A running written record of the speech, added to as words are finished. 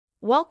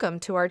Welcome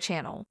to our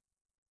channel.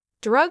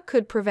 Drug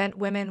could prevent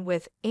women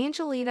with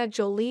Angelina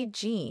Jolie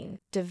gene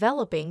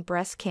developing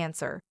breast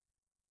cancer.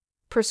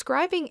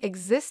 Prescribing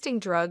existing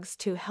drugs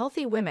to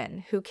healthy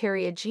women who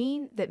carry a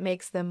gene that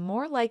makes them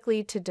more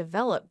likely to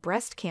develop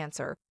breast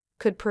cancer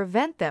could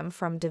prevent them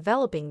from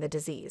developing the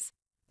disease,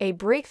 a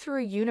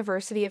breakthrough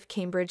University of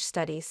Cambridge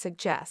study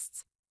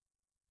suggests.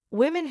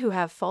 Women who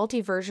have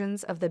faulty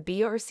versions of the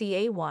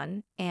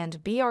BRCA1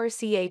 and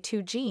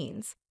BRCA2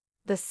 genes,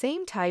 the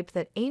same type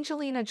that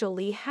Angelina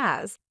Jolie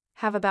has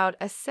have about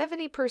a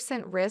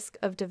 70% risk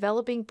of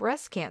developing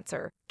breast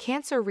cancer,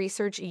 Cancer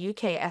Research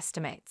UK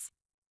estimates.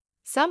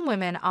 Some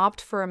women opt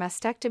for a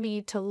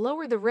mastectomy to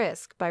lower the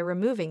risk by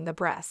removing the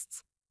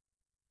breasts.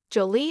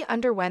 Jolie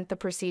underwent the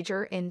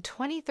procedure in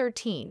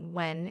 2013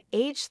 when,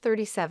 aged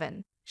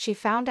 37, she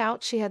found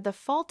out she had the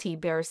faulty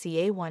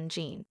BRCA1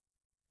 gene.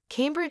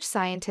 Cambridge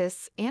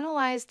scientists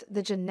analyzed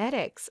the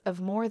genetics of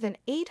more than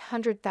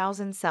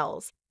 800,000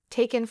 cells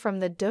taken from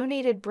the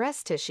donated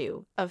breast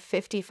tissue of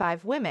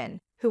 55 women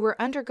who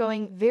were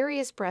undergoing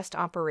various breast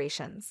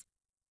operations.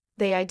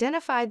 They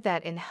identified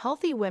that in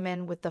healthy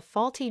women with the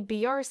faulty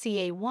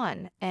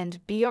BRCA1 and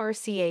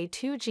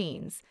BRCA2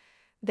 genes,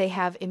 they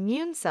have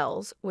immune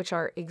cells which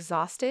are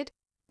exhausted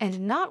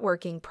and not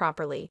working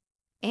properly,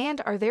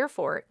 and are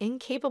therefore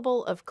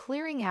incapable of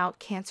clearing out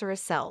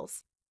cancerous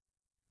cells.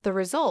 The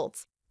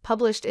results,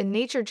 published in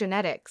Nature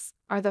Genetics,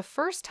 are the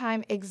first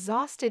time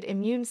exhausted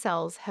immune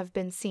cells have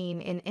been seen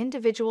in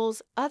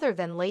individuals other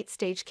than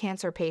late-stage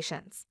cancer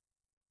patients.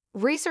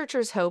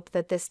 Researchers hope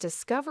that this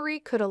discovery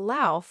could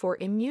allow for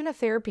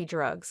immunotherapy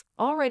drugs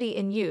already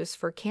in use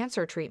for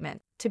cancer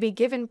treatment to be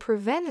given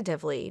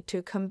preventatively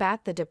to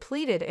combat the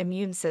depleted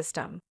immune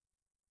system.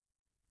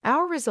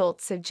 Our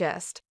results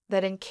suggest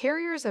that in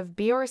carriers of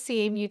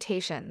BRCA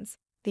mutations,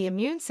 the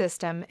immune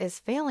system is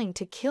failing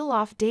to kill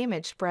off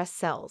damaged breast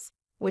cells,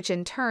 which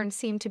in turn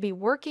seem to be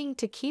working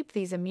to keep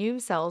these immune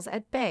cells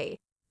at bay,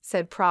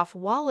 said Prof.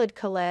 Walid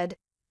Khaled,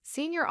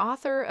 senior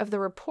author of the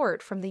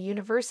report from the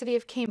University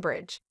of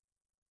Cambridge.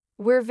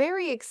 We're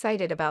very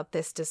excited about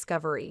this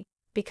discovery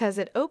because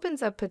it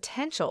opens up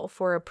potential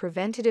for a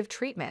preventative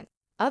treatment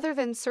other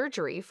than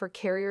surgery for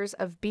carriers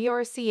of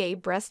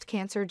BRCA breast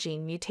cancer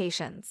gene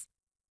mutations.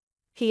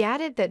 He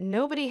added that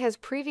nobody has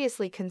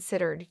previously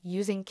considered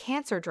using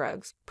cancer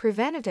drugs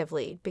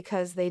preventatively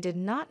because they did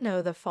not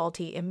know the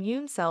faulty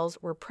immune cells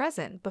were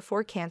present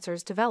before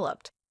cancers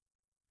developed.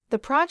 The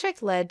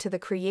project led to the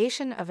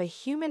creation of a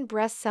human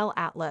breast cell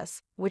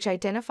atlas, which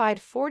identified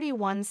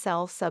 41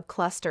 cell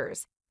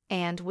subclusters,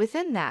 and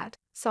within that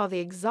saw the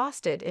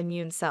exhausted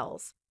immune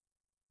cells.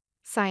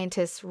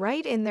 Scientists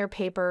write in their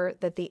paper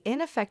that the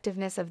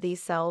ineffectiveness of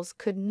these cells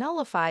could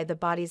nullify the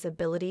body's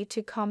ability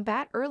to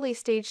combat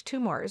early-stage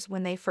tumors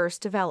when they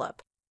first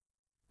develop.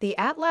 The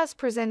atlas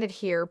presented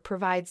here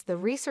provides the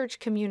research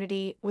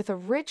community with a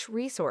rich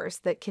resource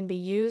that can be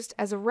used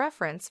as a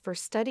reference for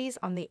studies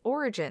on the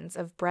origins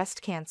of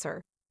breast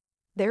cancer,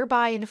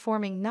 thereby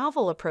informing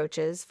novel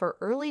approaches for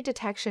early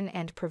detection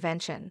and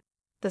prevention,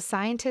 the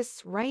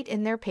scientists write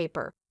in their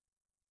paper.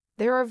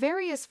 There are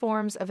various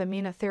forms of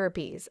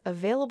immunotherapies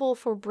available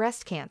for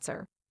breast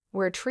cancer,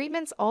 where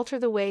treatments alter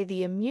the way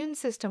the immune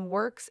system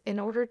works in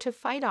order to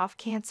fight off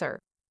cancer.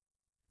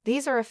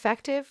 These are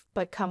effective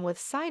but come with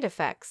side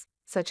effects,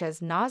 such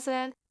as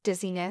nausea,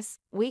 dizziness,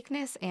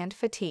 weakness, and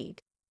fatigue.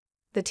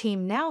 The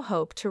team now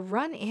hope to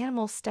run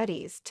animal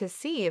studies to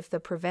see if the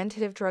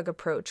preventative drug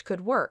approach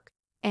could work,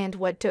 and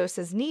what dose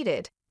is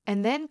needed,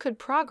 and then could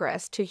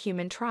progress to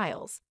human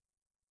trials.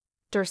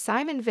 Dr.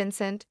 Simon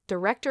Vincent,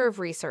 Director of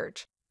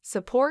Research,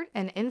 Support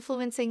and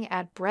Influencing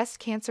at Breast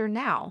Cancer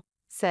Now,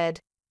 said,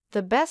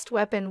 "The best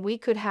weapon we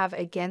could have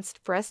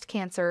against breast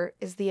cancer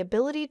is the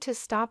ability to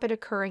stop it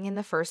occurring in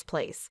the first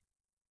place."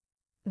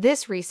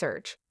 This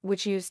research,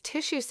 which used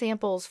tissue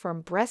samples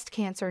from Breast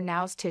Cancer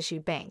Now's tissue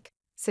bank,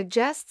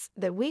 suggests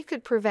that we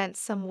could prevent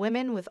some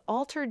women with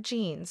altered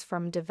genes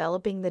from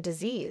developing the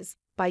disease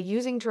by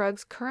using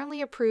drugs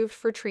currently approved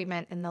for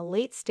treatment in the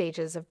late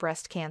stages of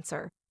breast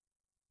cancer.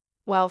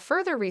 While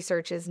further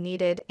research is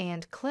needed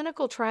and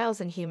clinical trials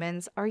in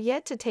humans are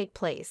yet to take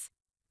place,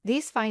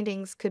 these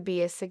findings could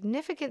be a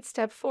significant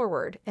step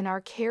forward in our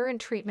care and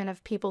treatment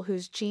of people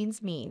whose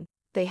genes mean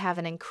they have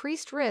an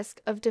increased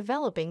risk of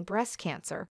developing breast cancer.